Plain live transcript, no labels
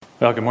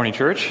Well, good morning,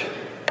 church.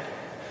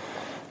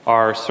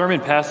 Our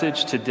sermon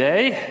passage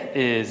today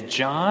is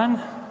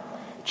John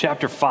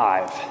chapter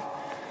 5.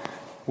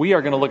 We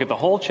are going to look at the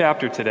whole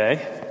chapter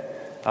today,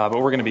 but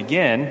we're going to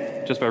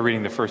begin just by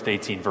reading the first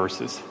 18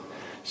 verses.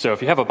 So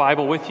if you have a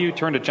Bible with you,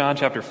 turn to John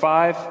chapter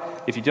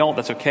 5. If you don't,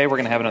 that's okay. We're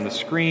going to have it on the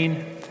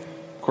screen.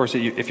 Of course,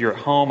 if you're at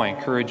home, I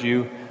encourage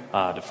you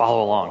to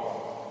follow along.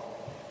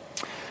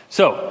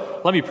 So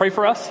let me pray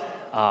for us,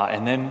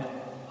 and then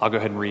I'll go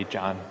ahead and read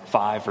John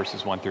 5,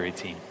 verses 1 through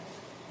 18.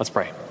 Let's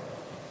pray.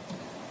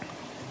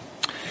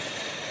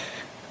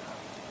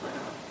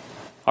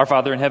 Our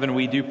Father in heaven,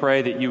 we do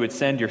pray that you would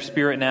send your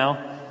Spirit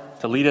now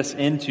to lead us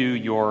into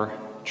your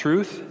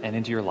truth and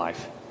into your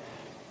life.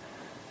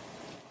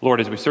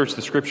 Lord, as we search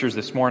the Scriptures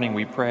this morning,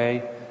 we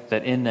pray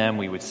that in them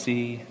we would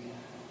see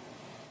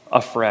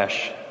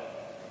afresh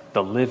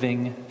the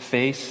living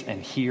face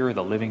and hear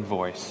the living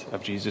voice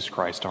of Jesus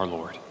Christ our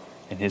Lord.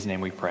 In his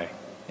name we pray.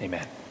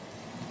 Amen.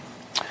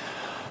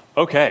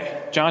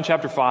 Okay, John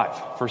chapter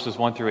 5, verses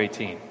 1 through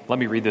 18. Let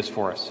me read this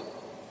for us.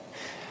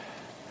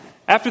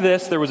 After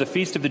this, there was a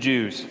feast of the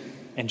Jews,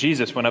 and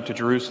Jesus went up to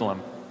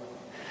Jerusalem.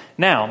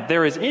 Now,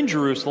 there is in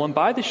Jerusalem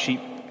by the sheep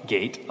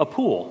gate a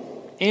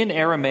pool, in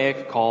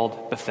Aramaic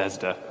called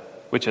Bethesda,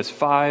 which has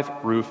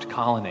 5 roofed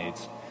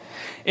colonnades.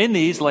 In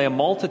these lay a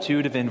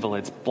multitude of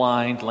invalids,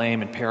 blind,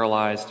 lame, and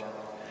paralyzed.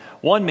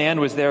 One man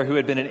was there who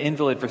had been an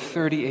invalid for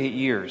 38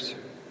 years.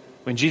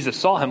 When Jesus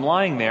saw him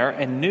lying there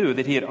and knew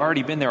that he had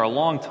already been there a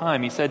long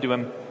time, he said to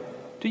him,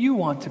 "Do you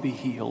want to be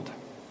healed?"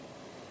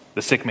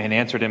 The sick man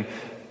answered him,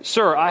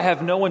 "Sir, I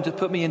have no one to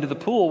put me into the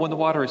pool when the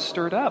water is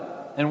stirred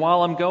up, and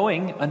while I'm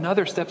going,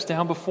 another steps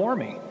down before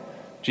me."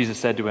 Jesus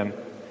said to him,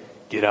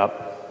 "Get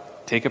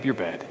up, take up your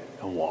bed,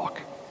 and walk."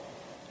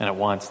 And at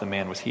once the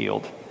man was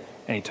healed,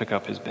 and he took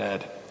up his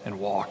bed and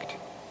walked.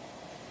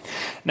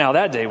 Now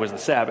that day was the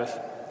Sabbath.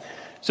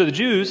 So the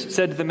Jews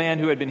said to the man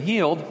who had been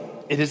healed,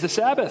 "It is the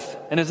Sabbath,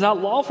 and it's not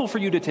lawful for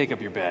you to take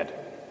up your bed."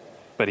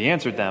 But he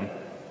answered them,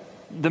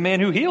 "The man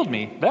who healed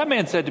me, that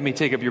man said to me,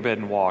 'Take up your bed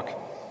and walk.'"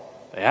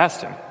 They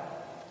asked him,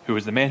 "Who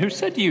was the man who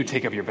said to you,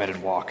 'Take up your bed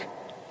and walk'?"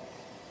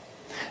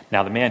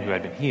 Now the man who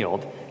had been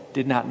healed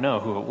did not know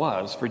who it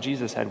was, for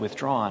Jesus had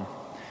withdrawn,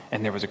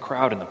 and there was a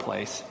crowd in the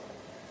place.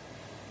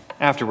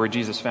 Afterward,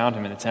 Jesus found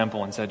him in the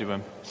temple and said to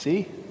him,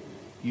 "See,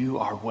 you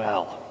are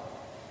well.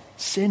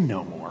 Sin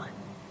no more,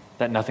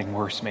 that nothing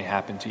worse may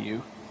happen to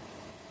you."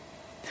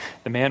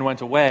 The man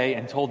went away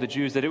and told the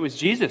Jews that it was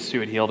Jesus who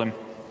had healed him.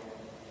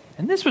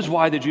 And this was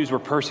why the Jews were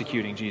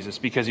persecuting Jesus,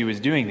 because he was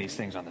doing these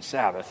things on the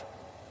Sabbath.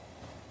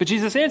 But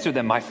Jesus answered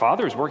them, "My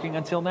Father is working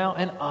until now,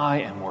 and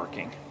I am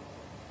working."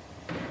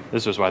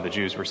 This was why the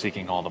Jews were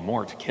seeking all the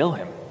more to kill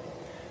him,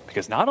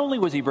 because not only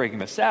was he breaking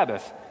the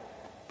Sabbath,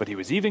 but he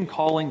was even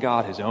calling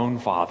God his own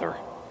Father,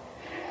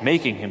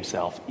 making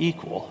himself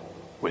equal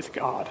with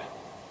God.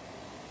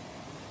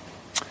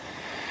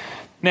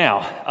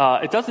 Now,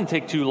 it doesn't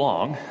take too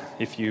long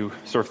if you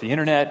surf the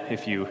internet,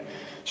 if you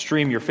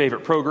stream your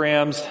favorite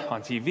programs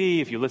on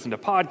TV, if you listen to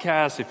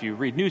podcasts, if you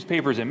read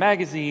newspapers and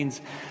magazines.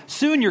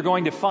 Soon you're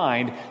going to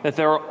find that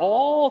there are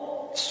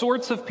all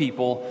sorts of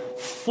people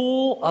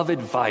full of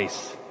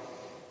advice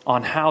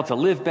on how to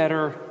live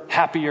better,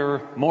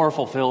 happier, more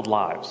fulfilled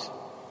lives.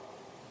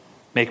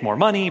 Make more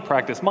money,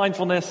 practice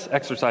mindfulness,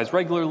 exercise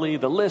regularly,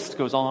 the list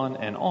goes on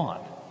and on.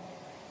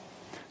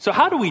 So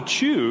how do we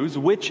choose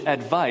which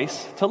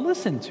advice to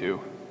listen to?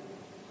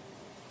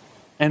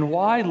 And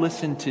why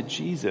listen to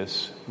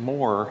Jesus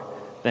more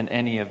than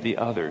any of the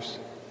others?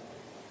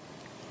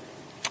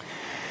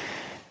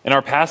 In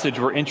our passage,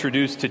 we're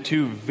introduced to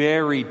 2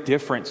 very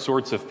different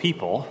sorts of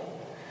people.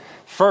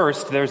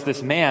 First, there's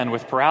this man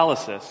with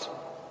paralysis.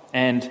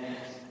 And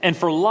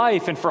for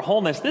life and for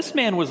wholeness, this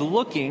man was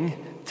looking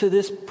to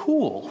this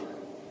pool.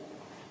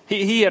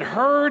 He had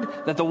heard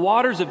that the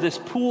waters of this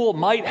pool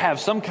might have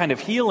some kind of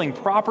healing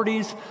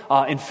properties.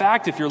 In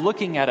fact, if you're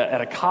looking at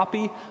a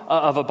copy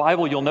of a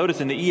Bible, you'll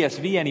notice in the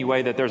ESV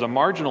anyway that there's a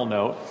marginal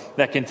note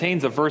that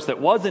contains a verse that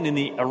wasn't in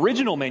the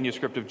original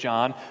manuscript of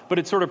John, but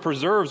it sort of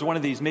preserves one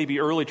of these maybe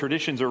early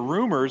traditions or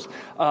rumors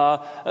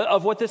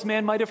of what this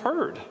man might have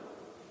heard.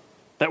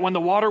 That when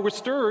the water was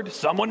stirred,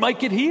 someone might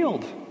get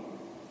healed.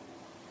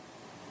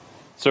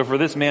 So for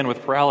this man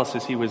with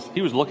paralysis, he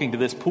was looking to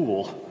this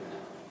pool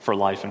for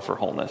life and for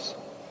wholeness.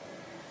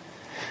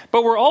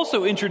 But we're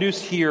also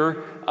introduced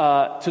here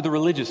to the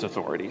religious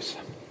authorities.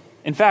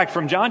 In fact,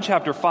 from John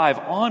chapter 5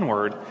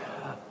 onward,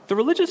 the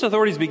religious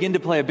authorities begin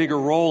to play a bigger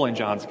role in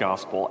John's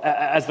gospel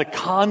as the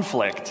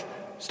conflict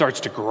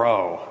starts to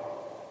grow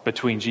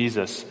between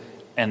Jesus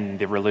and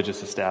the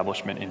religious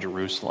establishment in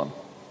Jerusalem.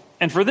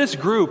 And for this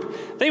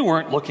group, they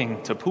weren't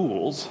looking to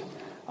pools.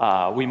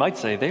 We might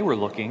say they were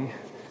looking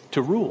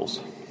to rules.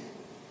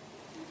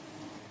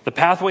 The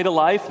pathway to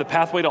life, the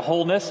pathway to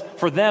wholeness,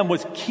 for them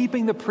was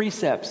keeping the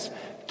precepts,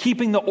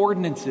 keeping the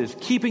ordinances,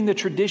 keeping the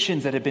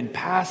traditions that had been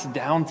passed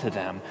down to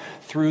them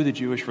through the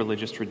Jewish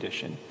religious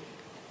tradition.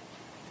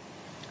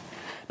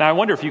 Now, I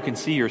wonder if you can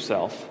see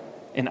yourself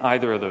in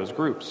either of those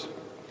groups.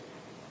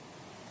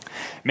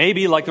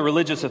 Maybe, like the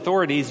religious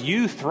authorities,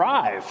 you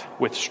thrive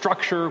with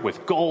structure,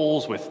 with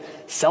goals, with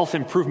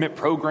self-improvement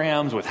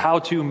programs, with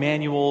how-to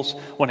manuals.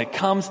 When it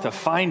comes to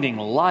finding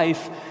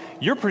life,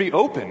 you're pretty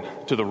open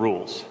to the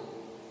rules.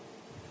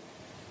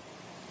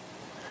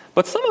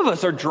 But some of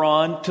us are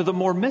drawn to the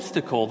more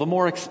mystical, the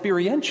more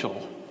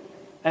experiential.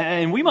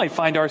 And we might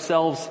find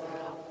ourselves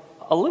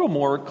a little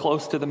more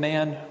close to the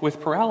man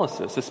with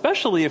paralysis,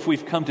 especially if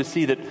we've come to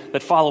see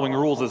that following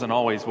rules isn't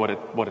always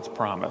what it's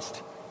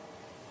promised.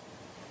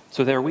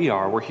 So there we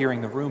are, we're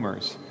hearing the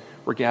rumors.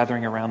 We're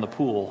gathering around the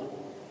pool,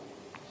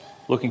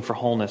 looking for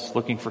wholeness,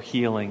 looking for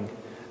healing,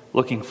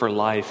 looking for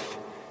life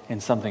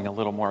in something a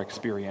little more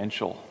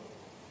experiential.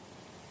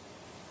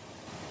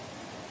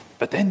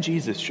 But then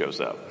Jesus shows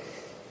up.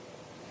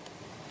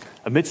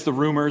 Amidst the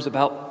rumors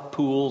about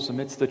pools,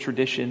 amidst the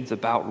traditions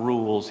about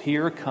rules,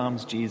 here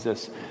comes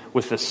Jesus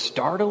with the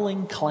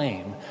startling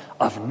claim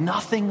of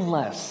nothing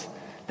less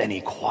than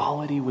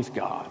equality with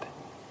God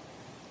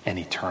and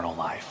eternal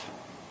life.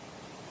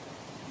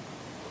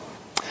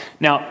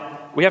 Now,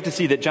 we have to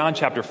see that John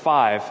chapter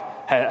 5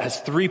 has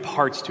three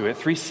parts to it,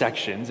 three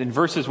sections. In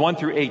verses 1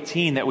 through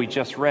 18 that we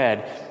just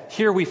read,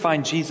 here we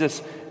find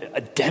Jesus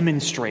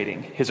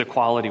demonstrating his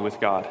equality with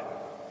God.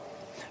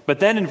 But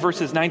then in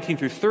verses 19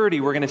 through 30,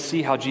 we're going to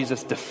see how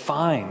Jesus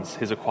defines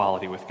his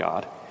equality with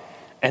God.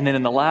 And then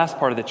in the last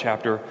part of the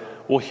chapter,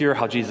 we'll hear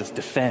how Jesus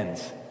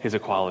defends his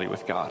equality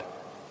with God.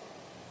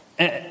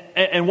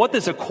 And what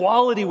this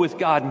equality with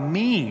God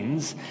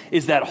means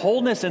is that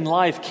wholeness in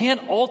life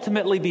can't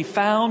ultimately be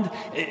found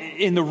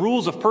in the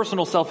rules of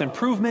personal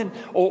self-improvement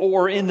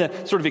or in the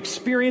sort of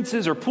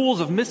experiences or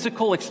pools of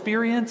mystical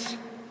experience.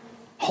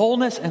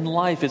 Wholeness in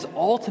life is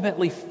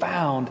ultimately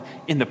found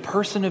in the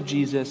person of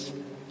Jesus,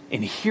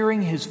 in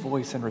hearing his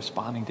voice and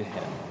responding to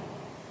him.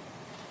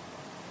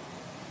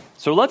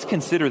 So let's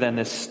consider then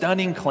this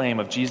stunning claim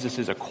of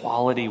Jesus'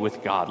 equality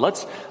with God.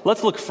 Let's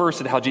look first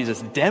at how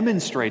Jesus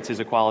demonstrates his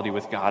equality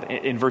with God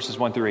in verses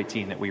 1 through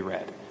 18 that we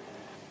read.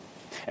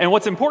 And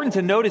what's important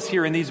to notice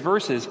here in these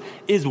verses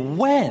is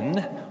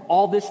when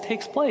all this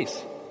takes place.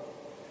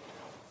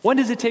 When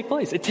does it take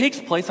place? It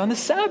takes place on the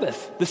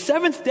Sabbath, the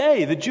seventh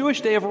day, the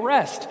Jewish day of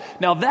rest.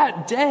 Now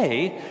that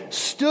day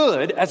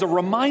stood as a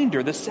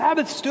reminder, the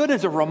Sabbath stood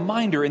as a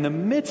reminder in the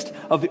midst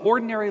of the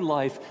ordinary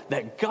life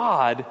that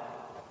God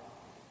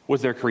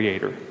was their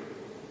creator.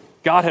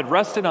 God had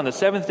rested on the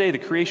seventh day, the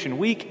creation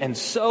week, and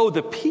so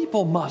the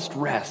people must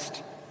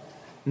rest,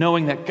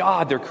 knowing that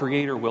God, their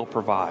creator, will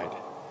provide.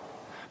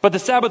 But the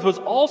Sabbath was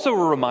also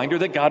a reminder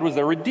that God was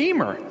their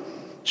redeemer.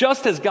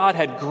 Just as God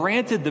had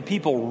granted the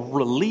people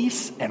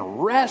release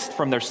and rest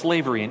from their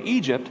slavery in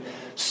Egypt,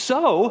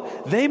 so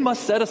they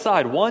must set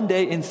aside one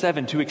day in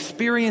 7 to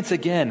experience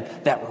again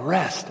that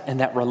rest and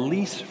that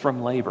release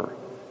from labor.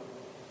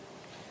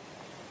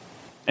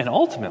 And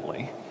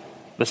ultimately,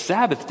 the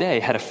Sabbath day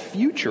had a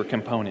future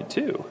component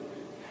too.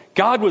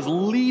 God was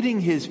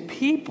leading his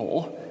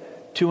people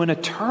to an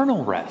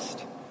eternal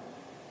rest.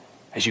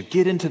 As you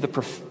get into the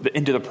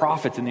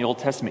prophets in the Old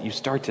Testament, you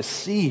start to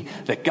see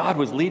that God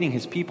was leading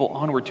his people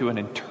onward to an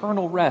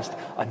eternal rest,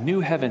 a new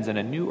heavens and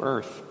a new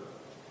earth.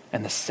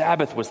 And the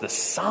Sabbath was the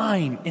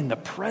sign in the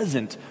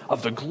present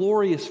of the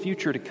glorious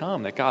future to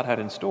come that God had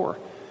in store.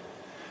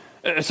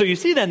 So you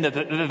see then that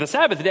the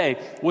Sabbath day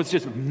was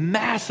just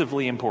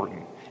massively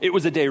important. It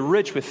was a day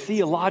rich with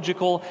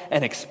theological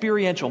and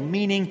experiential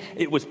meaning.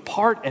 It was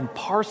part and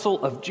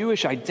parcel of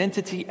Jewish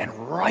identity,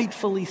 and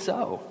rightfully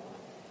so.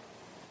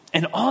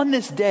 And on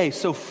this day,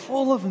 so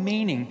full of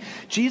meaning,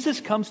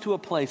 Jesus comes to a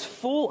place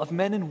full of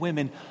men and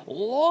women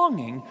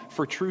longing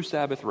for true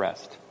Sabbath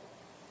rest.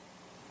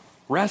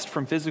 Rest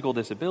from physical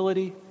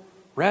disability,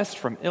 rest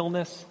from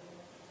illness,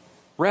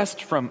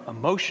 rest from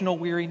emotional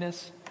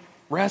weariness,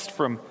 rest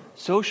from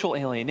social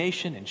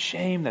alienation and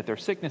shame that their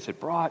sickness had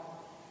brought.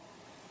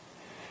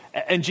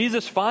 And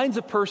Jesus finds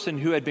a person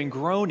who had been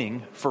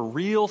groaning for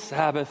real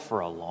Sabbath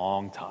for a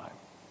long time,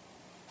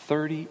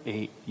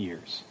 38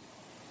 years.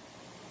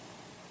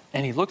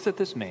 And he looks at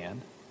this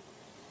man,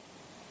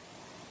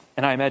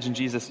 and I imagine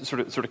Jesus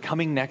sort of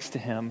coming next to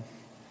him,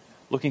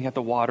 looking at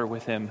the water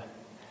with him,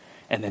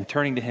 and then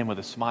turning to him with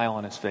a smile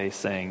on his face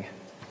saying,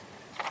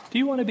 "Do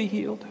you want to be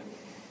healed?"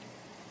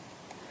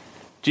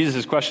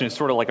 Jesus' question is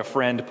sort of like a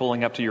friend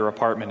pulling up to your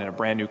apartment in a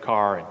brand new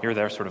car, and you're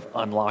there sort of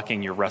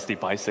unlocking your rusty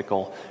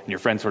bicycle, and your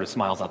friend sort of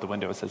smiles out the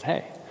window and says,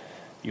 "Hey,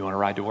 you want to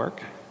ride to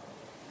work?"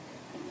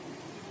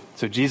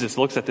 So Jesus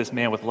looks at this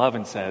man with love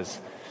and says,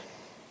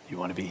 "You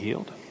want to be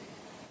healed?"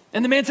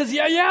 And the man says,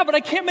 yeah, but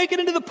I can't make it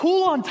into the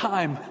pool on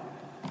time.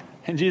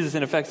 And Jesus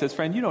in effect says,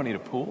 "Friend, you don't need a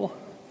pool.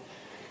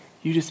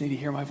 You just need to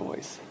hear my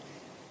voice.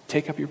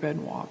 Take up your bed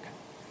and walk."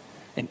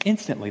 And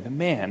instantly, the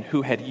man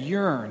who had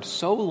yearned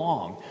so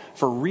long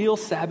for real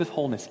Sabbath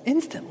wholeness,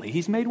 instantly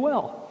he's made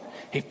well.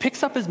 He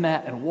picks up his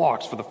mat and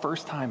walks for the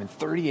first time in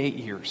 38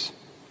 years.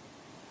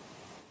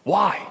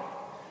 Why?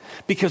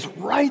 Because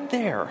right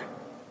there,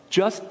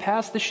 just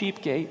past the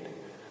sheep gate,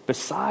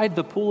 beside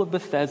the pool of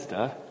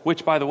Bethesda,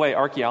 which, by the way,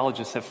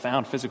 archaeologists have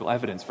found physical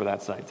evidence for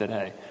that site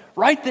today,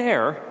 right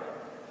there,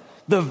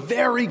 the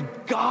very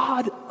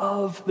God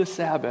of the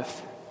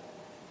Sabbath,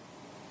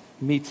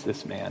 meets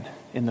this man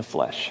in the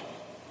flesh,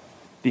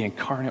 the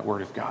incarnate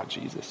Word of God,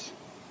 Jesus.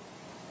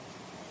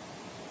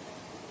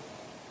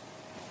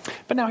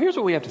 But now here's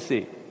what we have to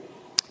see.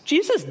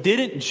 Jesus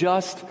didn't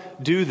just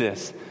do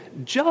this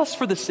just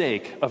for the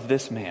sake of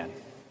this man.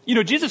 You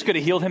know, Jesus could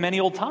have healed him any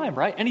old time,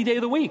 right? Any day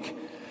of the week.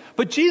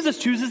 But Jesus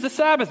chooses the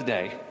Sabbath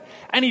day.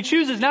 And he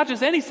chooses not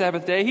just any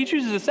Sabbath day, he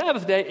chooses a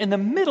Sabbath day in the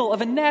middle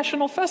of a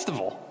national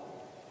festival.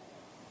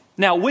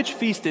 Now, which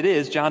feast it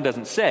is, John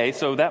doesn't say,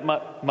 so that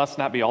must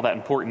not be all that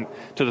important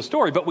to the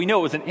story. But we know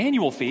it was an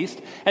annual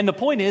feast, and the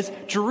point is,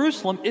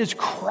 Jerusalem is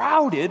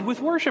crowded with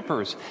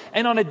worshipers.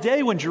 And on a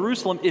day when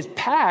Jerusalem is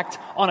packed,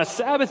 on a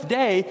Sabbath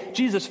day,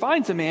 Jesus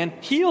finds a man,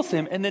 heals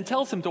him, and then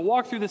tells him to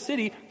walk through the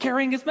city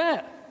carrying his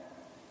mat.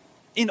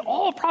 In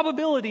all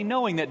probability,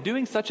 knowing that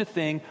doing such a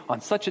thing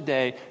on such a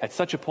day, at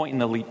such a point in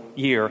the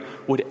year,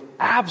 would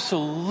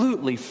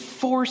absolutely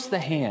force the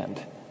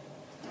hand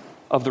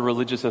of the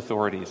religious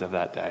authorities of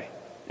that day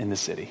in the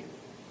city.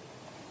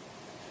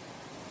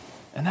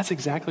 And that's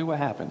exactly what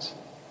happens.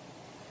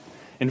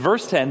 In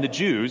verse 10, the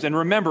Jews, and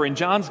remember in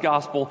John's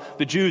gospel,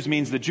 the Jews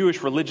means the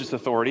Jewish religious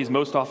authorities,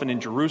 most often in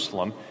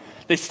Jerusalem,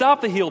 they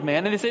stop the healed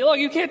man and they say, look,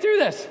 you can't do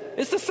this.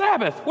 It's the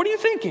Sabbath. What are you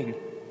thinking?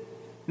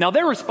 Now,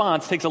 their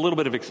response takes a little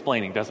bit of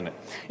explaining, doesn't it?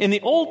 In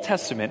the Old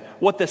Testament,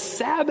 what the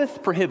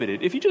Sabbath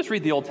prohibited, if you just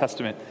read the Old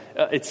Testament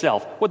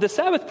itself, what the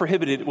Sabbath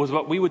prohibited was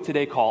what we would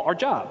today call our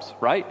jobs,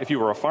 right? If you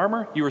were a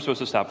farmer, you were supposed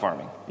to stop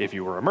farming. If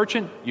you were a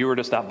merchant, you were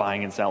to stop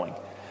buying and selling.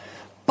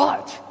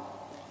 But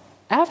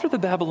after the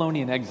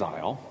Babylonian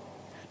exile,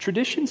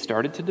 tradition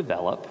started to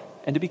develop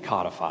and to be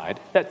codified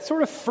that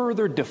sort of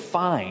further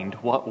defined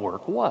what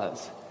work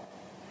was.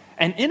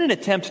 And in an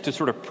attempt to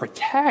sort of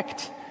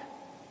protect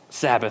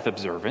Sabbath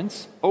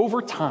observance,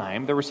 over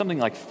time, there were something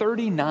like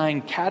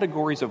 39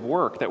 categories of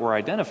work that were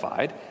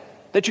identified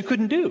that you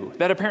couldn't do,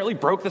 that apparently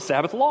broke the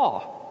Sabbath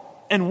law.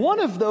 And one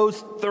of those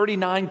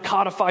 39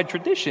 codified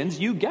traditions,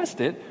 you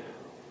guessed it,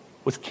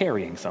 was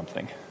carrying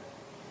something.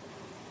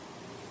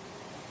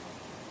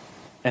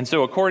 And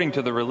so according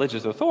to the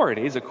religious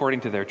authorities,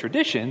 according to their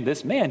tradition,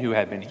 this man who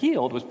had been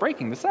healed was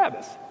breaking the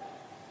Sabbath.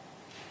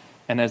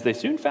 And as they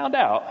soon found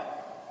out,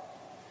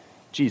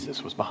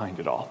 Jesus was behind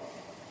it all.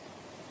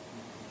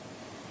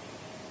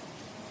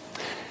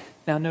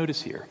 Now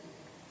notice here,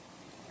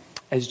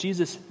 as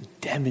Jesus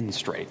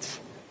demonstrates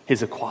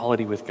his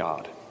equality with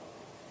God,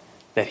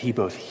 that he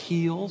both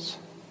heals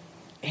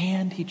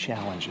and he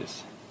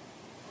challenges.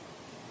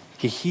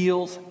 He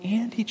heals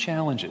and he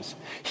challenges.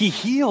 He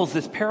heals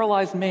this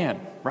paralyzed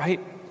man, right?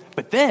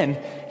 But then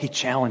he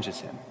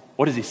challenges him.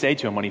 What does he say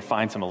to him when he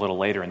finds him a little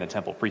later in the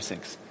temple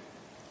precincts?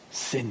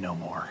 Sin no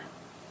more,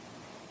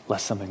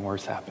 lest something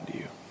worse happen to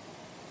you.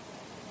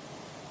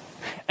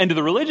 And to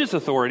the religious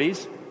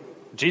authorities,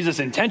 Jesus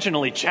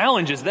intentionally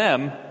challenges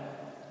them,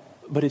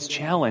 but his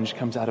challenge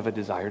comes out of a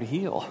desire to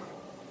heal,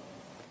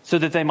 so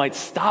that they might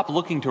stop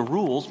looking to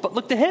rules, but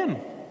look to him.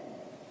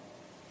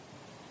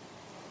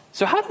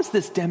 So how does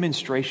this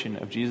demonstration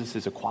of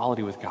Jesus'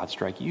 equality with God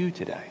strike you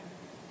today?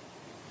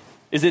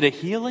 Is it a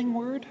healing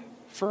word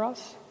for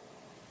us?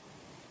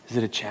 Is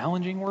it a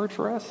challenging word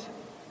for us?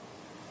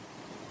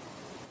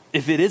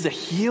 If it is a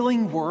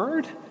healing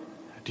word,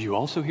 do you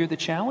also hear the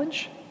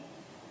challenge?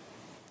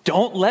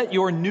 Don't let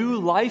your new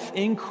life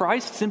in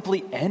Christ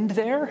simply end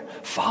there.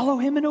 Follow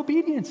him in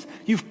obedience.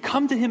 You've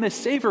come to him as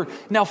Savior.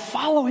 Now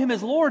follow him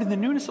as Lord in the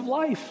newness of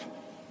life.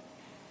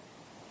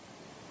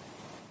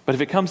 But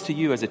if it comes to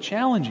you as a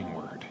challenging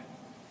word,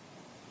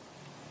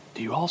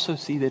 do you also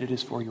see that it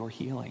is for your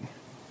healing?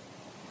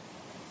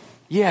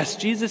 Yes,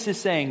 Jesus is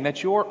saying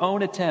that your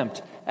own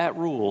attempt at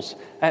rules,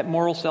 at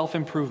moral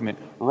self-improvement,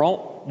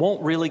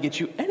 won't really get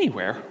you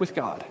anywhere with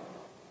God.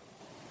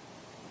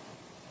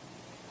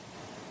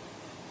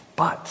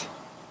 But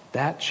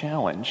that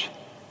challenge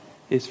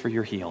is for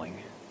your healing,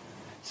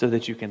 so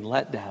that you can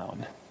let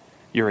down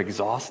your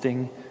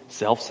exhausting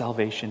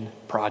self-salvation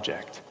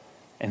project,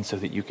 and so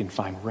that you can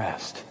find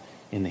rest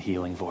in the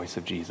healing voice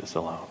of Jesus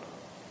alone.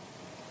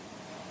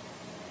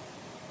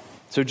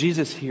 So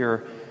Jesus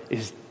here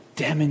is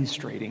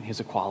demonstrating his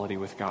equality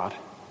with God.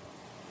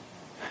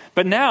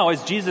 But now,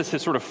 as Jesus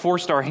has sort of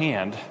forced our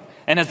hand,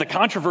 and as the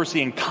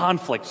controversy and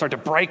conflict start to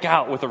break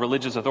out with the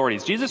religious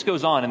authorities, Jesus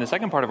goes on in the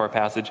second part of our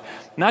passage,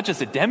 not just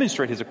to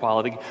demonstrate his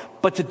equality,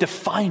 but to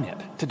define it,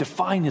 to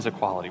define his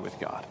equality with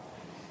God.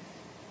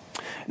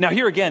 Now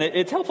here again,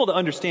 it's helpful to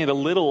understand a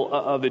little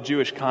of the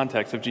Jewish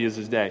context of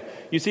Jesus' day.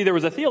 You see, there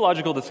was a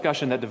theological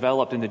discussion that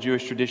developed in the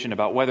Jewish tradition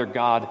about whether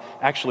God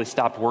actually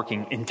stopped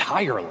working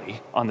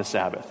entirely on the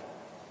Sabbath.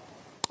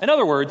 In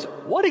other words,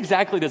 what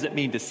exactly does it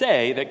mean to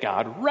say that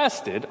God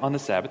rested on the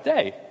Sabbath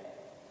day?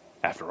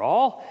 After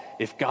all,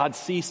 if God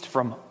ceased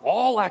from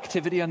all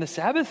activity on the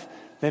Sabbath,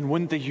 then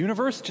wouldn't the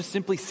universe just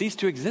simply cease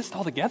to exist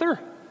altogether?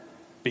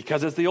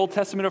 Because as the Old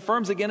Testament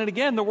affirms again and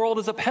again, the world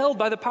is upheld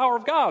by the power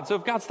of God. So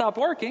if God stopped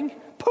working,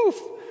 poof,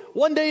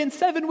 one day in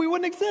 7 we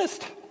wouldn't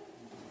exist.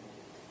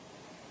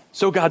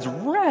 So God's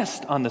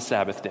rest on the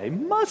Sabbath day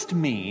must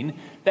mean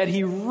that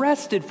he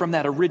rested from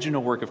that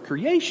original work of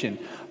creation.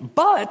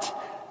 But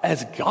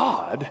as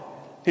God,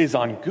 his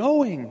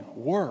ongoing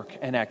work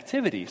and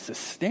activity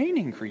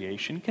sustaining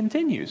creation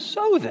continues.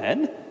 So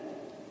then,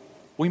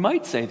 we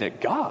might say that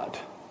God,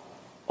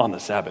 on the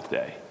Sabbath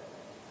day,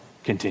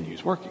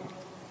 continues working.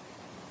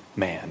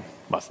 Man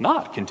must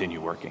not continue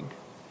working,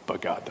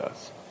 but God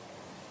does.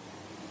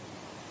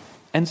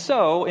 And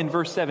so, in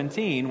verse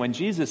 17, when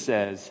Jesus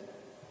says,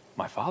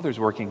 my Father's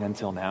working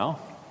until now,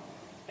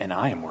 and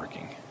I am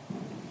working,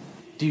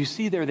 do you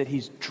see there that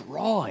he's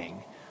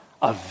drawing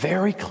a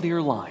very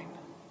clear line?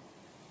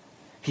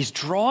 He's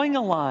drawing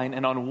a line,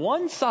 and on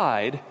one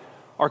side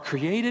are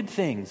created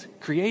things,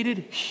 created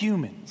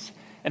humans,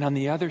 and on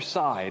the other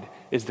side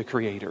is the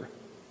Creator.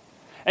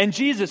 And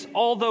Jesus,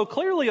 although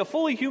clearly a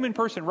fully human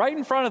person right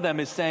in front of them,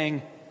 is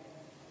saying,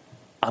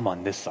 I'm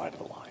on this side of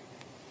the line.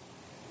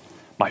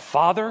 My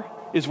Father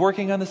is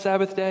working on the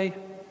Sabbath day.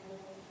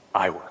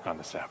 I work on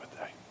the Sabbath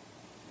day.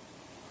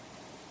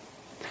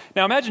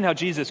 Now imagine how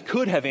Jesus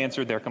could have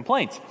answered their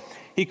complaints.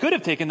 He could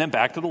have taken them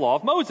back to the law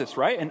of Moses,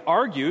 right? And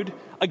argued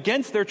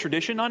against their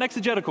tradition on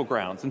exegetical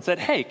grounds and said,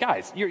 hey,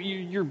 guys,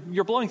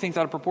 you're blowing things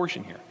out of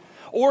proportion here.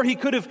 Or he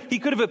could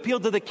have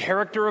appealed to the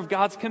character of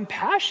God's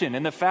compassion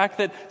and the fact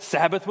that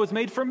Sabbath was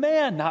made for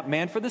man, not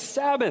man for the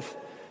Sabbath.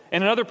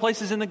 And in other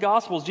places in the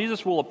Gospels,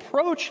 Jesus will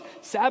approach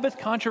Sabbath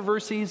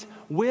controversies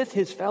with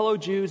his fellow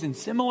Jews in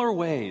similar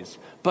ways.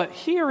 But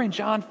here in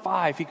John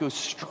 5, he goes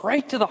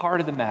straight to the heart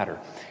of the matter.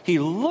 He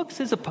looks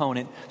his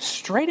opponent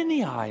straight in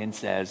the eye and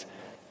says,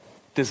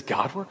 does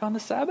God work on the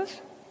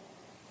Sabbath?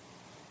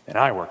 And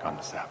I work on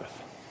the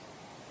Sabbath.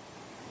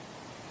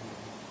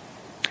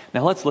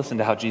 Now let's listen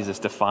to how Jesus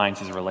defines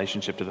his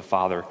relationship to the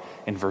Father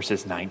in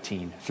verses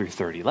 19 through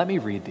 30. Let me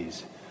read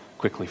these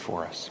quickly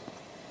for us.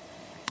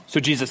 So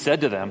Jesus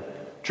said to them,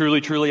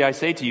 truly, truly, I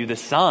say to you, the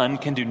Son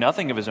can do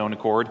nothing of his own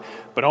accord,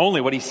 but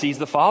only what he sees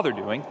the Father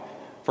doing.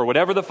 For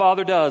whatever the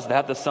Father does,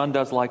 that the Son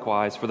does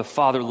likewise. For the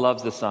Father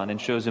loves the Son and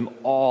shows him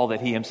all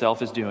that he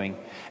himself is doing.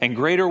 And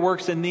greater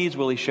works than these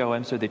will he show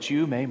him, so that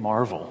you may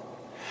marvel.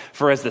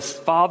 For as the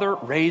Father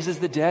raises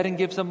the dead and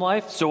gives them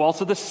life, so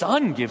also the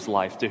Son gives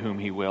life to whom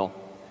he will.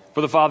 For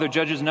the Father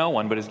judges no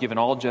one, but has given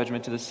all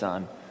judgment to the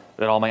Son,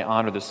 that all may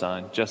honor the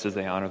Son, just as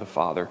they honor the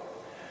Father.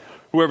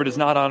 Whoever does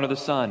not honor the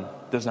Son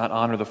does not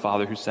honor the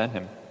Father who sent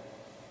him.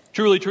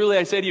 Truly, truly,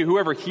 I say to you,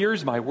 whoever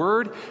hears my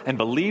word and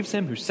believes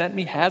him who sent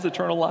me has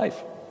eternal life.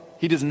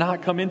 He does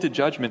not come into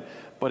judgment,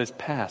 but is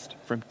passed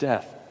from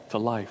death to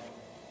life.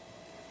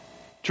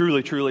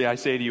 Truly, truly, I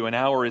say to you, an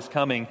hour is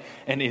coming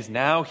and is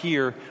now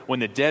here when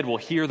the dead will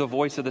hear the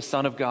voice of the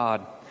Son of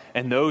God,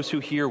 and those who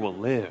hear will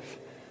live.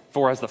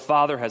 For as the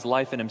Father has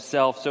life in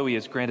himself, so he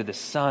has granted the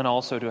Son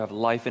also to have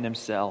life in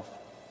himself.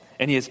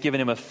 And he has given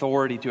him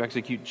authority to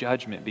execute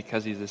judgment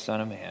because he is the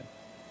Son of Man.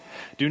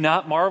 Do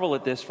not marvel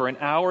at this, for an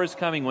hour is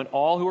coming when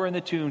all who are in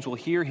the tombs will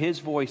hear his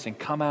voice and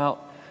come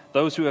out,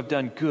 those who have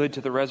done good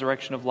to the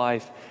resurrection of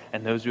life,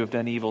 and those who have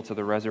done evil to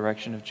the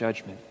resurrection of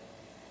judgment.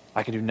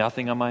 I can do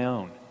nothing on my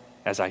own.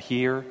 As I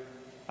hear,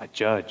 I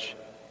judge,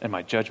 and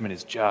my judgment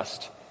is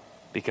just,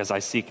 because I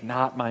seek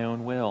not my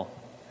own will,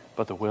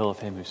 but the will of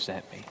him who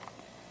sent me.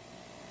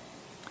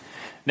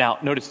 Now,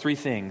 notice three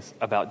things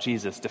about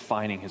Jesus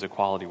defining his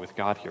equality with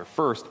God here.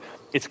 First,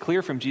 it's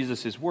clear from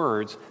Jesus'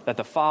 words that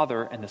the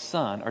Father and the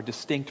Son are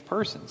distinct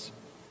persons.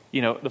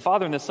 You know, the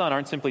Father and the Son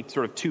aren't simply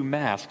sort of two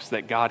masks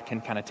that God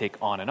can kind of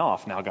take on and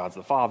off. Now God's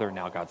the Father,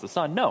 now God's the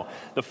Son. No,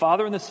 the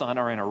Father and the Son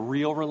are in a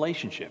real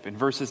relationship. And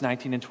verses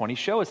 19 and 20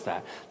 show us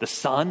that. The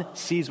Son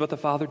sees what the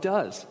Father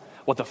does.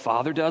 What the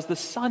Father does, the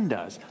Son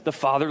does. The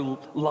Father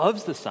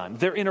loves the Son.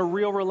 They're in a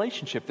real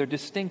relationship. They're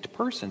distinct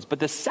persons. But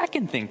the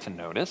second thing to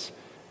notice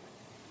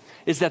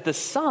is that the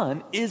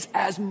Son is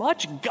as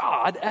much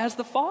God as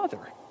the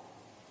Father.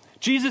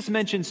 Jesus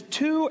mentions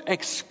two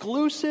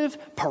exclusive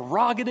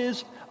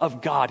prerogatives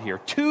of God here.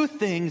 Two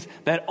things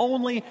that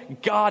only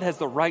God has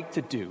the right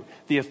to do.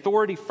 The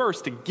authority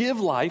first to give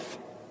life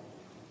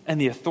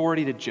and the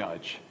authority to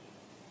judge.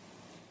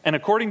 And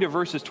according to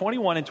verses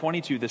 21 and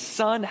 22, the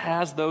Son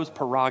has those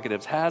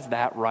prerogatives, has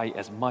that right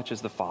as much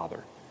as the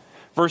Father.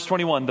 Verse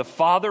 21, the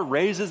Father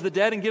raises the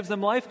dead and gives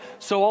them life,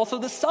 so also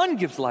the Son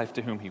gives life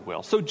to whom he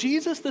will. So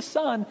Jesus the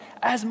Son,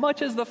 as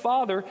much as the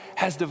Father,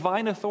 has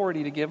divine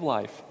authority to give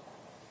life.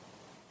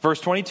 Verse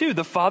 22,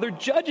 the Father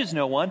judges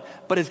no one,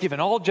 but has given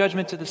all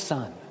judgment to the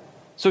Son.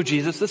 So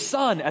Jesus the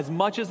Son, as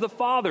much as the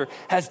Father,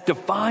 has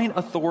divine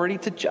authority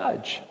to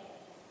judge.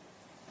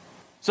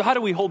 So how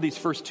do we hold these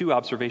first two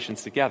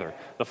observations together?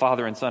 The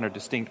Father and Son are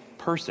distinct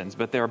persons,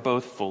 but they're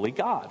both fully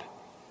God.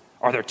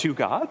 Are there two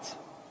gods?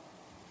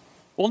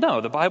 Well,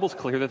 no, the Bible's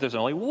clear that there's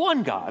only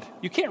one God.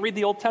 You can't read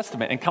the Old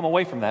Testament and come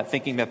away from that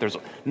thinking that there's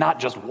not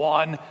just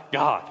one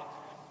God.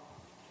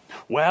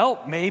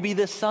 Well, maybe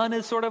the Son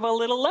is sort of a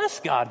little less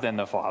God than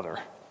the Father.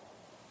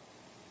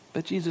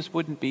 But Jesus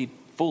wouldn't be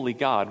fully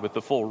God with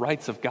the full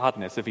rights of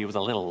godness if he was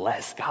a little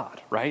less God,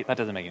 right? That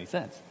doesn't make any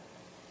sense.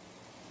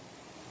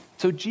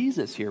 So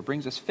Jesus here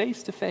brings us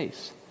face to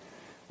face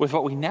with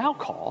what we now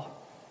call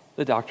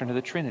the doctrine of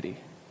the Trinity,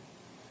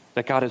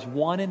 that God is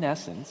one in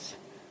essence,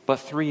 but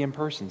three in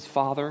persons,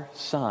 Father,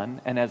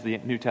 Son, and as the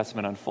New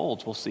Testament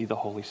unfolds, we'll see the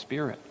Holy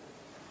Spirit.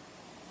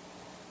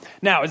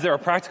 Now, is there a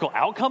practical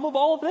outcome of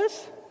all of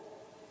this?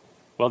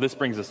 Well, this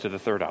brings us to the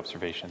third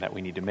observation that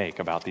we need to make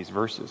about these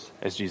verses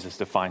as Jesus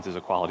defines his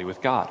equality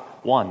with God.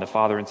 1, the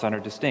Father and Son are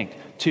distinct.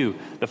 2,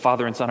 the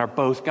Father and Son are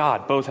both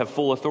God. Both have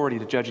full authority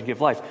to judge and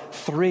give life.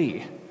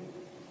 3,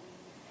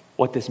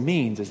 what this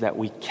means is that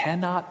we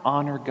cannot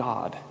honor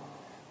God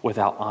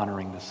without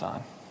honoring the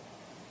Son.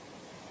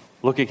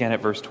 Look again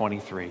at verse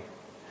 23.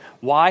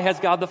 Why has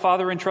God the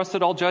Father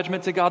entrusted all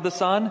judgment to God the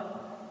Son?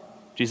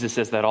 Jesus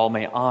says that all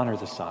may honor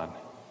the Son,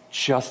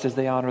 just as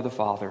they honor the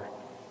Father.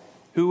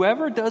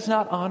 Whoever does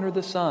not honor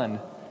the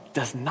Son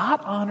does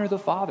not honor the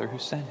Father who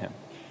sent him.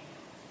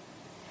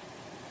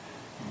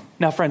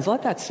 Now, friends,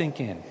 let that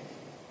sink in.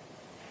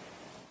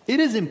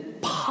 It is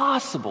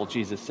impossible,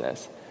 Jesus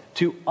says,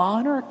 to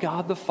honor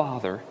God the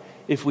Father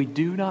if we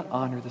do not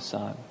honor the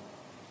Son.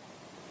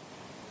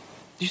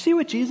 Do you see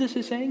what Jesus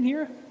is saying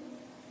here?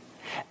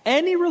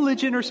 Any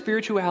religion or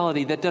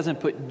spirituality that doesn't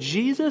put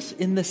Jesus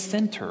in the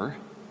center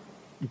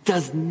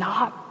does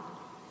not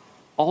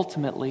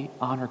ultimately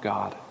honor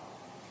God.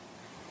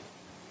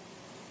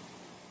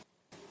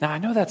 Now, I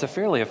know that's a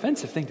fairly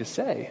offensive thing to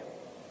say,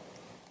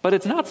 but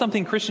it's not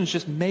something Christians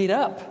just made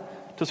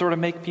up to sort of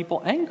make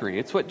people angry.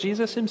 It's what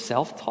Jesus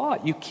himself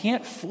taught. You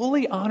can't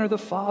fully honor the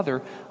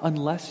Father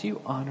unless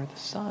you honor the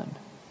Son.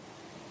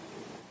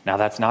 Now,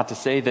 that's not to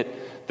say that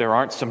there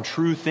aren't some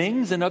true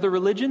things in other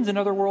religions and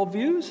other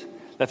worldviews.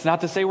 That's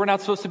not to say we're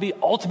not supposed to be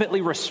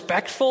ultimately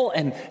respectful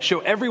and show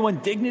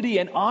everyone dignity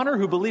and honor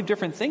who believe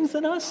different things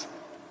than us.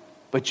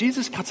 But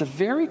Jesus cuts a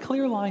very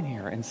clear line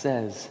here and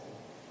says,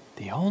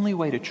 the only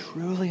way to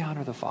truly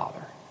honor the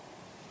Father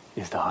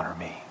is to honor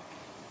me.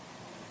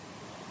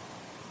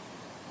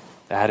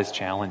 That is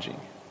challenging,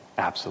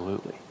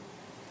 absolutely.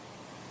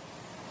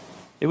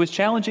 It was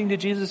challenging to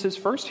Jesus'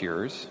 first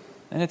hearers,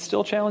 and it's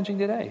still challenging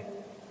today.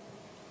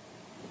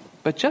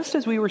 But just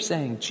as we were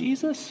saying,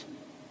 Jesus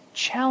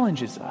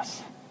challenges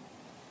us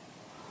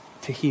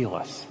to heal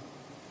us.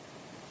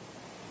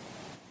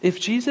 If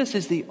Jesus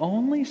is the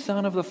only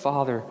Son of the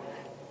Father,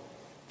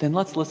 then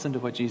let's listen to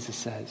what Jesus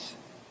says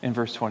in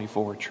verse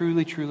 24.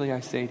 Truly, truly, I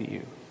say to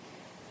you,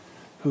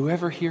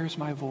 whoever hears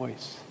my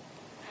voice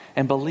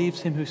and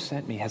believes him who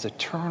sent me has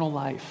eternal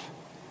life.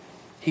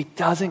 He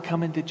doesn't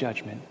come into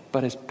judgment,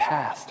 but is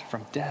passed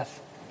from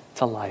death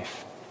to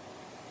life.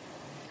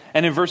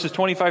 And in verses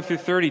 25 through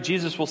 30,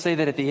 Jesus will say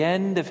that at the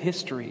end of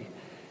history,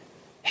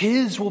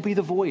 his will be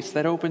the voice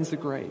that opens the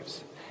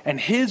graves, and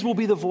his will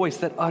be the voice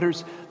that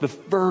utters the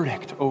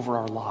verdict over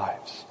our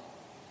lives.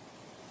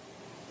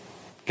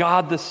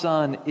 God the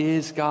Son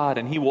is God,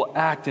 and he will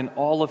act in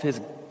all of his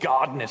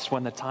godness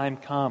when the time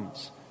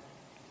comes.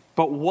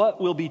 But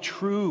what will be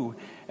true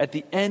at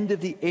the end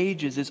of the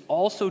ages is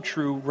also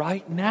true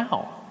right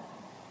now.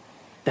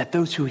 That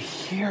those who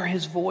hear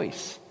his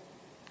voice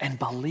and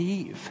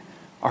believe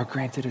are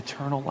granted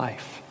eternal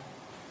life.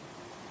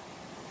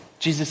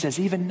 Jesus says,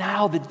 even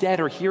now the dead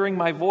are hearing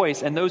my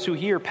voice, and those who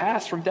hear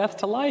pass from death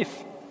to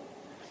life.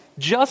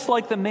 Just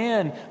like the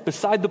man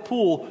beside the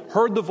pool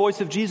heard the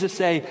voice of Jesus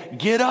say,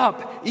 get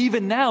up.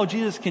 Even now,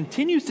 Jesus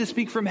continues to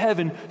speak from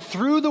heaven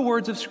through the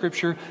words of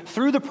Scripture,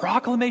 through the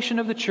proclamation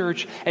of the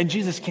church, and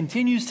Jesus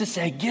continues to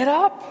say, get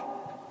up.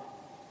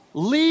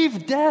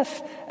 Leave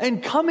death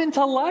and come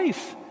into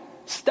life.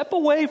 Step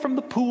away from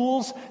the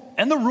pools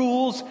and the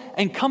rules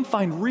and come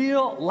find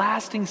real,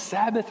 lasting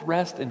Sabbath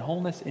rest and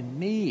wholeness in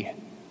me,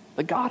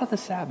 the God of the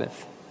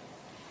Sabbath.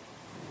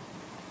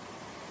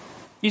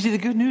 You see, the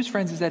good news,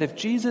 friends, is that if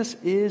Jesus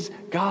is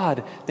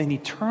God, then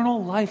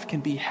eternal life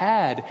can be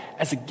had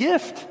as a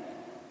gift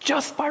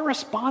just by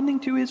responding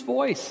to his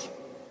voice.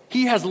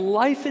 He has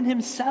life in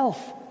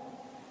himself.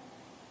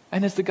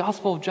 And as the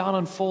Gospel of John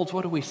unfolds,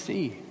 what do we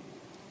see?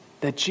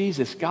 That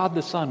Jesus, God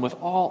the Son, with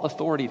all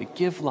authority to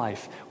give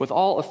life, with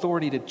all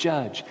authority to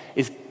judge,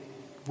 is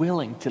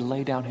willing to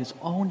lay down his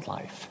own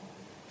life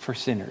for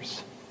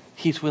sinners.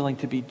 He's willing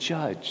to be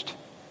judged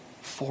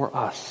for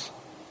us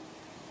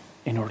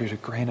in order to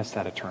grant us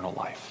that eternal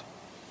life.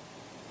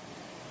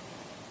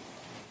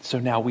 So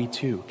now we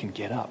too can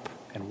get up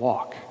and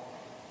walk,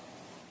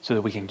 so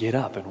that we can get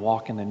up and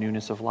walk in the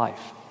newness of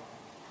life.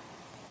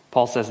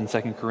 Paul says in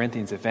 2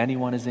 Corinthians, if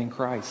anyone is in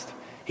Christ,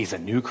 he's a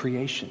new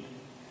creation.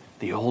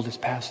 The old has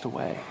passed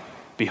away.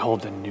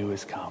 Behold, the new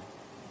has come.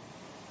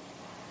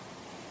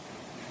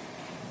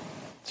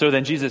 So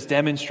then Jesus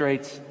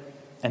demonstrates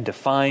and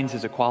defines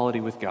his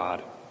equality with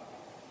God.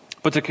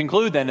 But to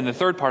conclude then, in the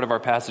third part of our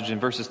passage in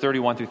verses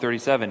 31 through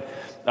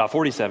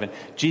 47,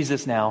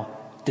 Jesus now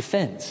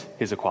defends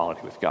his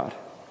equality with God.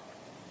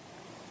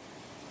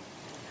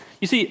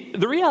 You see,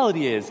 the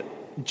reality is,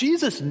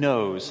 Jesus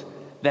knows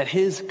that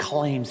his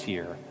claims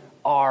here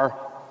are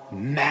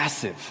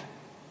massive.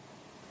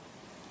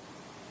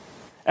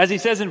 As he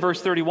says in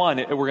verse 31,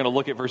 we're going to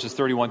look at verses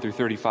 31 through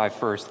 35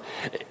 first.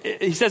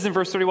 He says in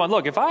verse 31,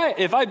 look, if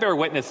I bear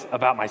witness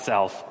about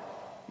myself,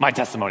 my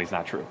testimony is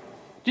not true.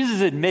 Jesus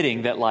is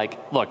admitting that,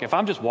 look, if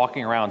I'm just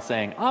walking around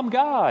saying, I'm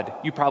God,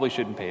 you probably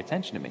shouldn't pay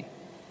attention to me.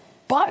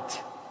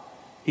 But,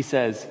 he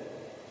says,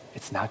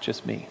 it's not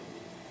just me.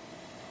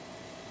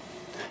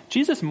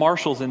 Jesus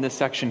marshals in this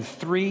section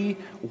 3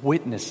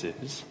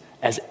 witnesses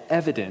as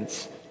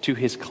evidence to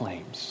his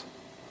claims.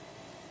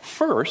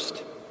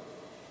 First,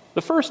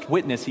 the first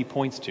witness he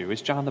points to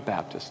is John the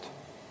Baptist.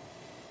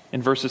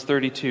 In verses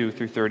 32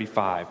 through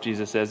 35,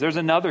 Jesus says, there's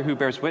another who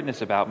bears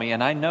witness about me,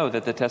 and I know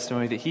that the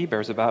testimony that he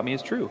bears about me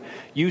is true.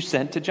 You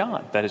sent to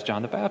John, that is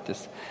John the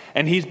Baptist,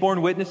 and he's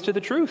borne witness to the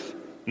truth.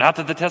 Not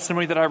that the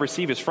testimony that I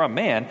receive is from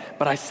man,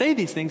 but I say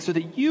these things so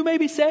that you may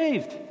be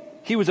saved.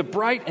 He was a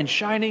bright and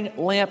shining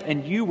lamp,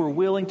 and you were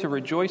willing to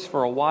rejoice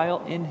for a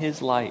while in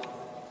his light.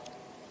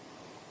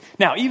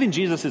 Now, even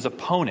Jesus'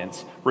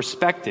 opponents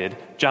respected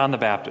John the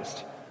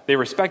Baptist. They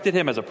respected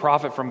him as a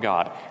prophet from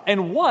God.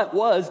 And what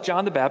was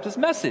John the Baptist's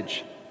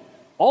message?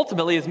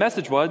 Ultimately, his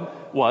message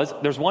was,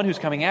 there's one who's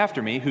coming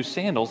after me, whose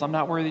sandals I'm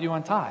not worthy to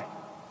untie.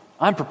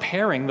 I'm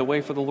preparing the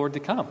way for the Lord to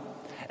come.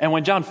 And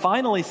when John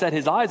finally set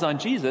his eyes on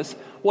Jesus,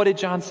 what did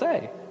John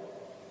say?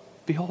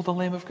 Behold the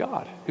Lamb of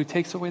God, who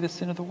takes away the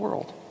sin of the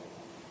world.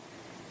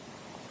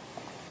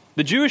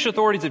 The Jewish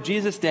authorities of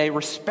Jesus' day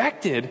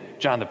respected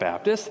John the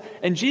Baptist,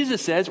 and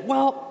Jesus says,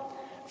 well,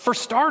 for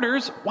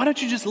starters, why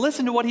don't you just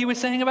listen to what he was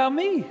saying about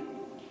me?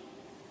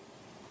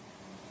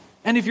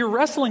 And if you're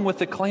wrestling with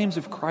the claims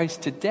of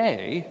Christ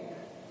today,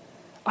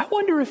 I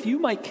wonder if you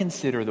might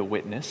consider the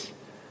witness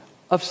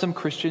of some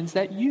Christians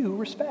that you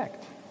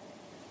respect.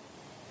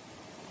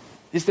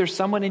 Is there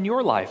someone in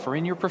your life or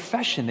in your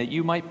profession that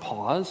you might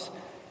pause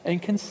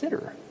and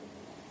consider?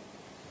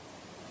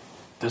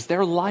 Does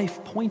their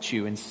life point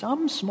you in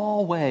some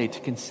small way to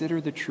consider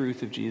the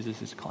truth of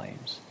Jesus'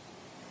 claims?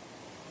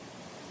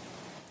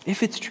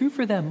 If it's true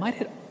for them,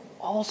 might it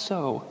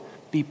also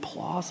be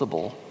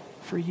plausible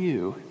for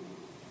you?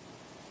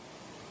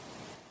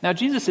 Now,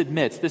 Jesus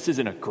admits this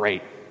isn't a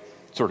great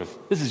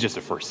this is just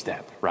a first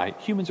step, right?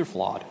 Humans are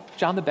flawed.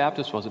 John the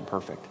Baptist wasn't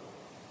perfect.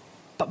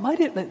 But might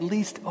it at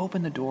least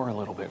open the door a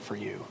little bit for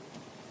you?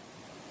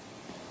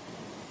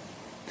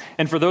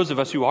 And for those of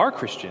us who are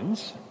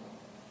Christians,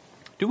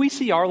 do we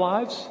see our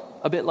lives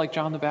a bit like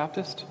John the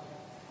Baptist?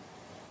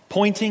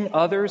 Pointing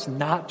others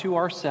not to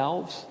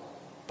ourselves,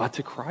 but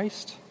to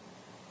Christ?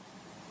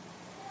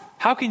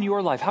 How can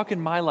your life, how can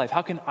my life,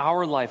 how can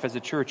our life as a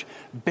church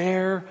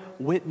bear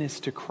witness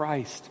to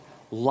Christ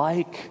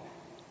like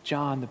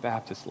John the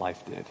Baptist's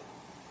life did?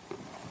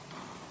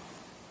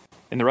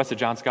 In the rest of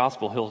John's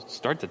gospel,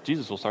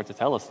 Jesus will start to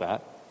tell us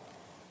that.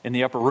 In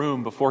the upper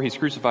room, before he's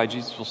crucified,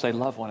 Jesus will say,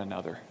 love one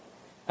another.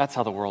 That's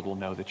how the world will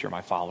know that you're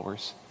my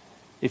followers.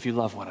 If you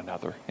love one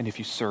another and if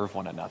you serve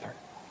one another.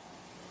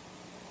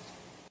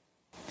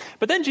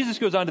 But then Jesus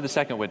goes on to the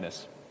second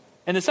witness.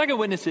 And the second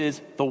witness is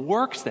the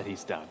works that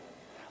he's done.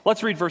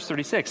 Let's read verse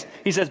 36.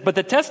 He says, but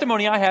the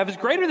testimony I have is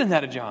greater than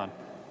that of John.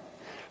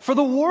 For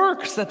the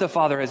works that the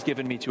Father has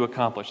given me to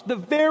accomplish, the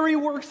very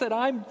works that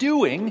I'm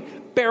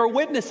doing, bear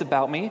witness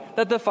about me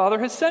that the Father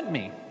has sent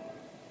me.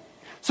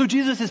 So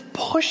Jesus is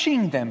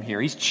pushing them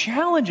here. He's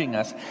challenging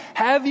us.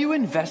 Have you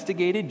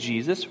investigated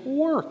Jesus'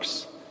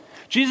 works?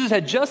 Jesus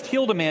had just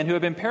healed a man who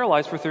had been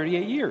paralyzed for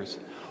 38 years.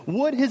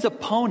 Would his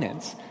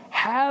opponents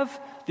have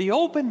the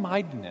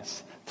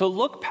open-mindedness to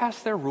look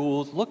past their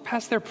rules, look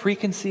past their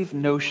preconceived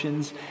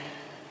notions,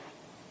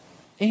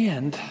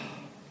 and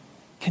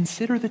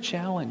consider the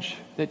challenge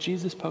that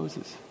Jesus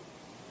poses?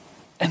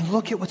 And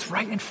look at what's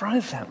right in front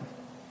of them.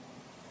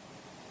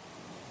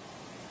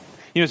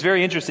 It's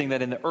very interesting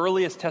that in the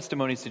earliest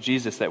testimonies to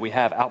Jesus that we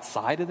have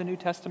outside of the New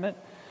Testament,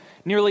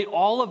 nearly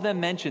all of them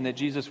mention that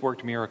Jesus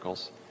worked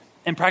miracles.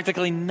 And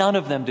practically none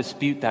of them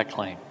dispute that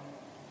claim.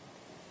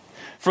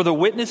 For the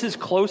witnesses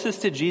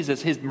closest to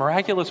Jesus, his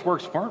miraculous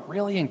works weren't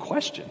really in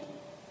question.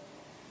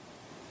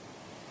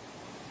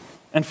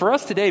 And for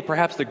us today,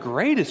 perhaps the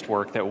greatest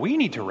work that we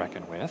need to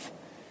reckon with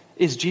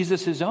is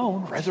Jesus'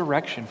 own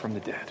resurrection from the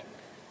dead.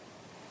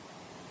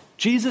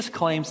 Jesus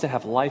claims to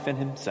have life in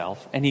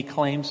himself, and he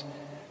claims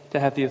to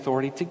have the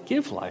authority to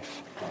give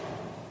life.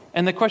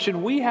 And the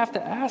question we have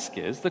to ask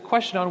is, the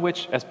question on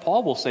which, as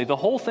Paul will say, the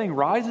whole thing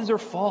rises or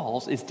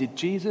falls, is did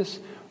Jesus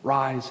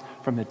rise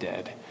from the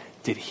dead?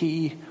 Did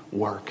he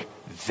work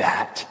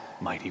that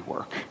mighty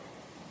work?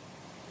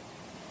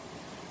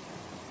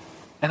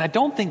 And I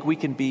don't think we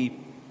can be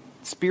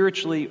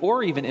spiritually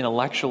or even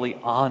intellectually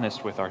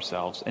honest with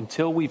ourselves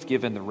until we've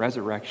given the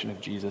resurrection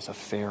of Jesus a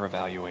fair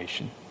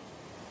evaluation.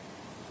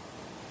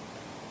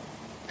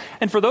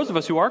 And for those of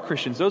us who are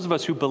Christians, those of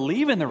us who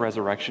believe in the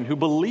resurrection, who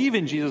believe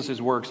in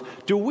Jesus' works,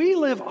 do we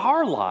live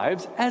our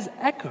lives as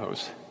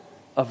echoes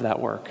of that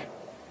work?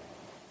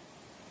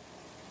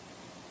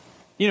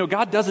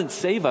 God doesn't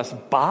save us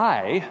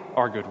by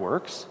our good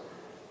works,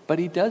 but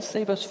he does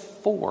save us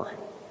for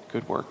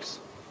good works.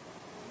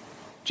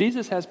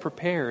 Jesus has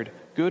prepared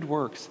good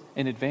works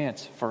in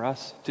advance for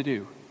us to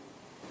do.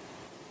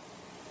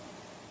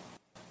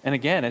 And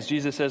again, as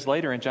Jesus says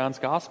later in John's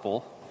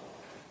gospel,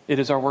 it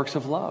is our works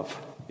of love.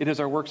 It is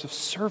our works of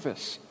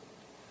service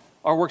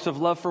are works of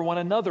love for one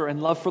another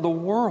and love for the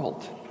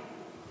world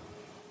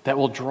that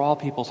will draw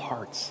people's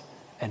hearts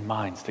and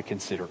minds to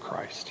consider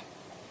Christ.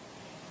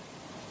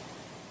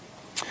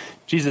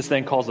 Jesus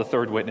then calls the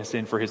third witness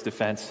in for his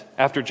defense.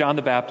 After John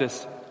the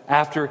Baptist,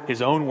 after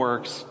his own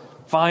works,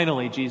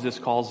 finally Jesus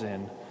calls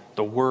in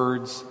the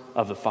words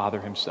of the Father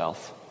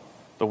himself,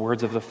 the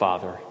words of the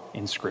Father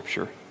in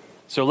Scripture.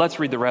 So let's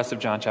read the rest of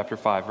John chapter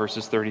 5,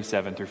 verses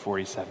 37 through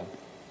 47.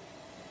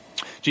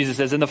 Jesus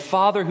says, "And the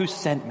Father who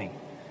sent me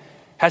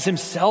has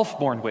himself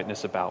borne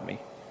witness about me.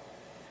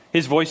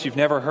 His voice you've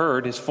never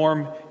heard, his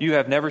form you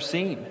have never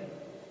seen,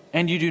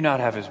 and you do not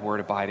have his word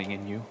abiding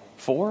in you,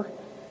 for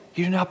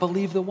you do not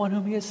believe the one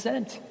whom he has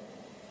sent.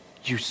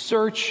 You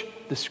search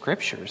the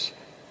Scriptures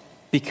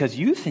because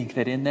you think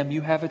that in them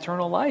you have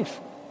eternal life,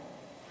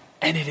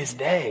 and it is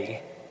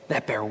they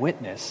that bear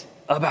witness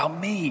about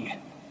me.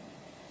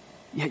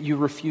 Yet you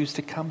refuse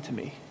to come to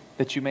me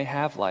that you may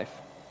have life.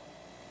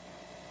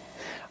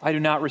 I do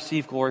not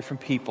receive glory from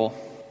people,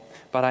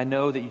 but I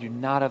know that you do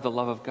not have the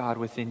love of God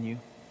within you.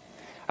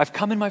 I've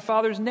come in my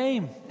Father's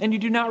name, and you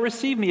do not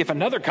receive me. If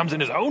another comes in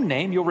his own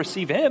name, you'll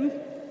receive him.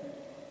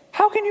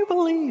 How can you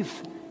believe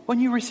when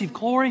you receive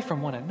glory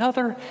from one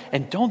another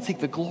and don't seek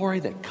the glory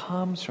that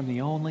comes from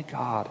the only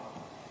God?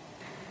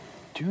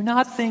 Do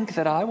not think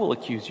that I will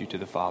accuse you to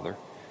the Father.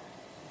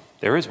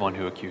 There is one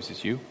who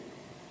accuses you,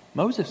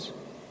 Moses,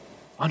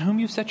 on whom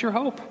you've set your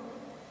hope.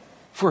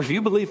 For if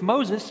you believe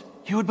Moses,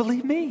 you would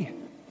believe me,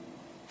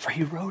 for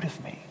he wrote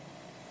of me.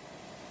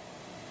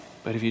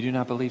 But if you do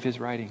not believe his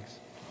writings,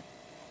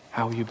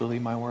 how will you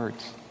believe my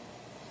words?"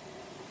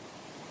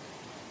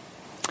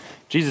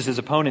 Jesus'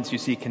 opponents, you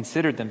see,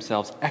 considered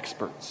themselves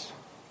experts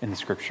in the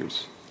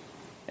Scriptures,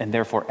 and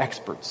therefore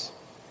experts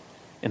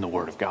in the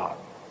Word of God.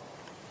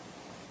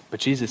 But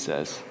Jesus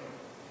says,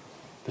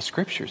 the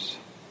Scriptures,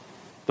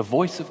 the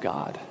voice of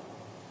God,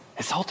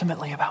 is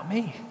ultimately about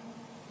me.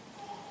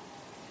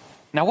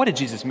 Now, what did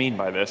Jesus mean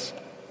by this?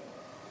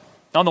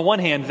 On the one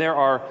hand, there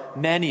are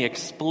many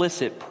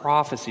explicit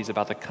prophecies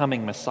about the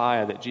coming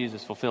Messiah that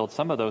Jesus fulfilled.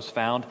 Some of those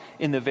found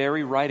in the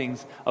very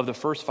writings of the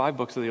first 5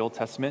 books of the Old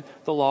Testament,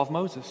 the Law of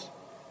Moses.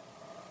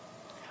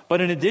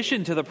 But in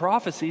addition to the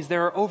prophecies,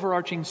 there are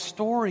overarching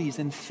stories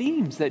and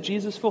themes that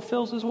Jesus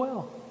fulfills as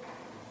well.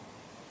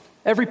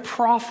 Every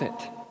prophet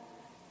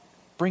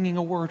bringing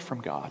a word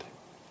from God.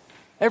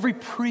 Every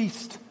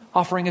priest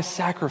offering a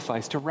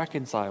sacrifice to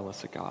reconcile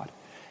us to God.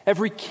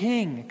 Every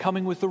king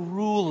coming with the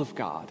rule of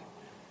God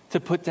to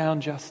put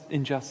down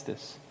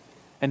injustice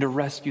and to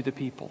rescue the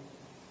people.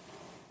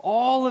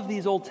 All of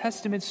these Old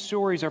Testament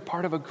stories are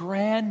part of a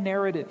grand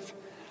narrative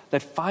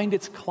that find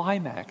its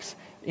climax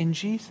in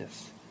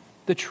Jesus,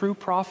 the true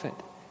prophet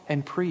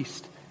and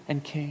priest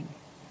and king.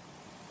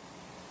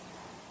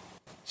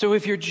 So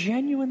if you're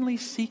genuinely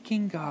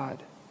seeking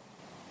God,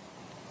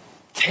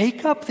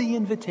 take up the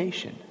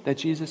invitation that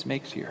Jesus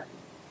makes here.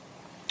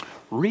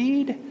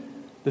 Read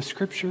the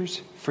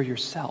Scriptures for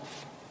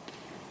yourself.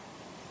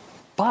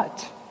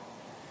 But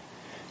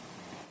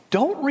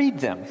don't read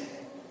them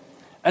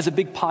as a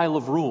big pile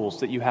of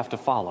rules that you have to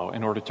follow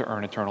in order to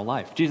earn eternal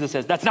life. Jesus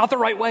says that's not the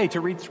right way to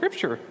read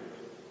Scripture.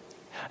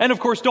 And of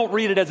course, don't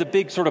read it as a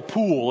big sort of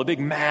pool, a big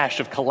mash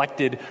of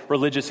collected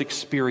religious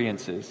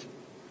experiences.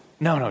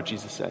 No,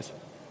 Jesus says,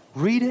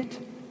 read it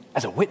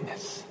as a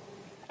witness,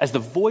 as the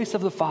voice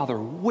of the Father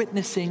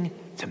witnessing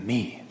to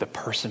me, the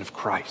person of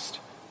Christ.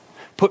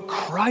 Put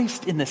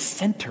Christ in the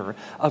center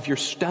of your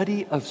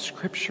study of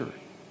Scripture.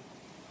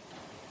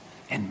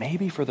 And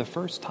maybe for the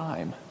first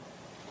time,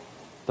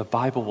 the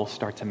Bible will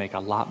start to make a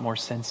lot more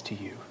sense to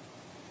you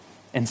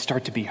and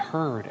start to be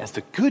heard as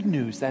the good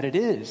news that it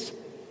is.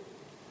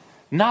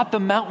 Not the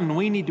mountain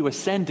we need to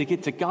ascend to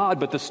get to God,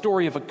 but the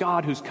story of a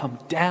God who's come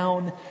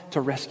down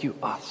to rescue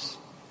us.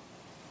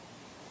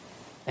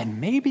 And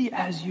maybe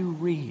as you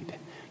read,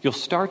 you'll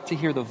start to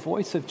hear the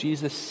voice of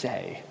Jesus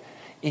say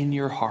in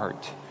your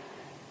heart,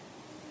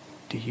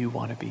 do you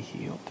want to be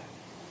healed?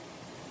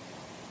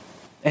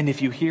 And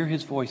if you hear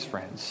his voice,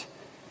 friends,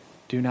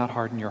 do not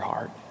harden your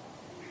heart,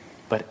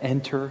 but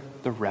enter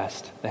the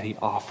rest that he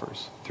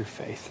offers through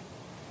faith.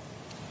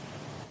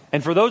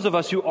 And for those of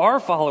us who are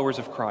followers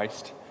of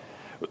Christ,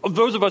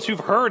 those of us who've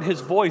heard his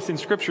voice in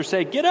Scripture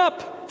say, get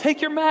up,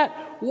 take your mat,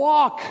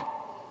 walk.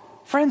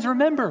 Friends,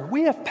 remember,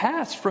 we have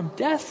passed from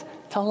death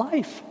to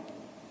life.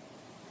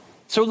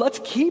 So let's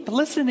keep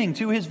listening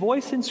to his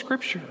voice in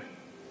Scripture.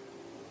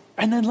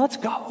 And then let's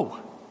go.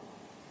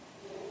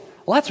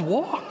 Let's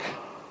walk.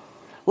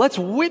 Let's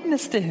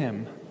witness to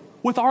him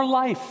with our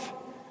life.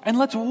 And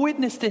let's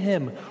witness to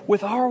him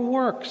with our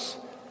works.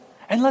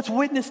 And let's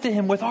witness to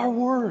him with our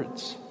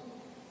words.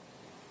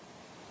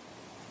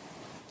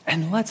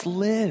 And let's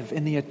live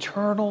in the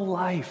eternal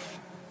life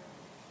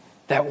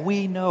that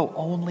we know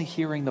only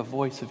hearing the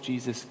voice of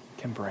Jesus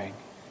can bring.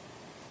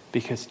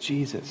 Because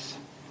Jesus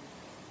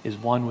is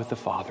one with the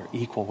Father,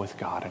 equal with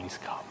God, and he's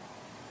come.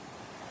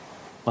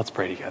 Let's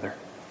pray together.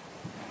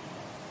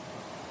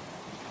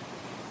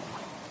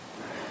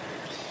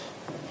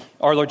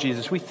 Our Lord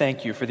Jesus, we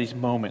thank you for these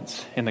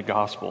moments in the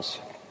Gospels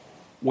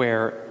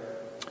where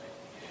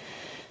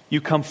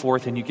You come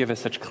forth and you give us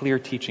such clear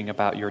teaching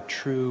about your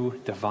true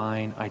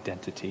divine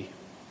identity.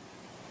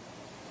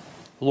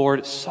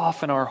 Lord,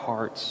 soften our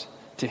hearts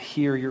to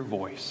hear your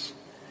voice,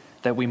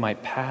 that we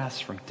might pass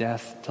from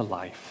death to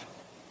life.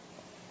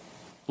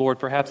 Lord,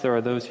 perhaps there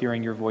are those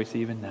hearing your voice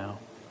even now.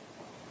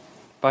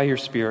 By your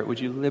Spirit, would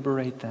you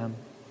liberate them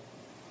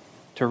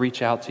to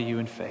reach out to you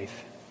in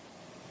faith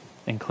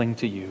and cling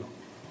to you?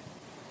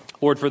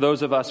 Lord, for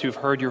those of us who've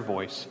heard your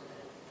voice,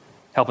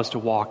 help us to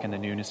walk in the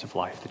newness of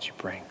life that you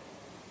bring,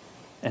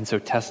 and so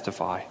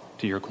testify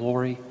to your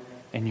glory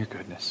and your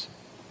goodness.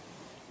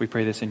 We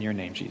pray this in your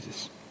name,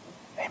 Jesus.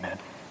 Amen.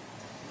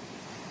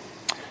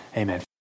 Amen.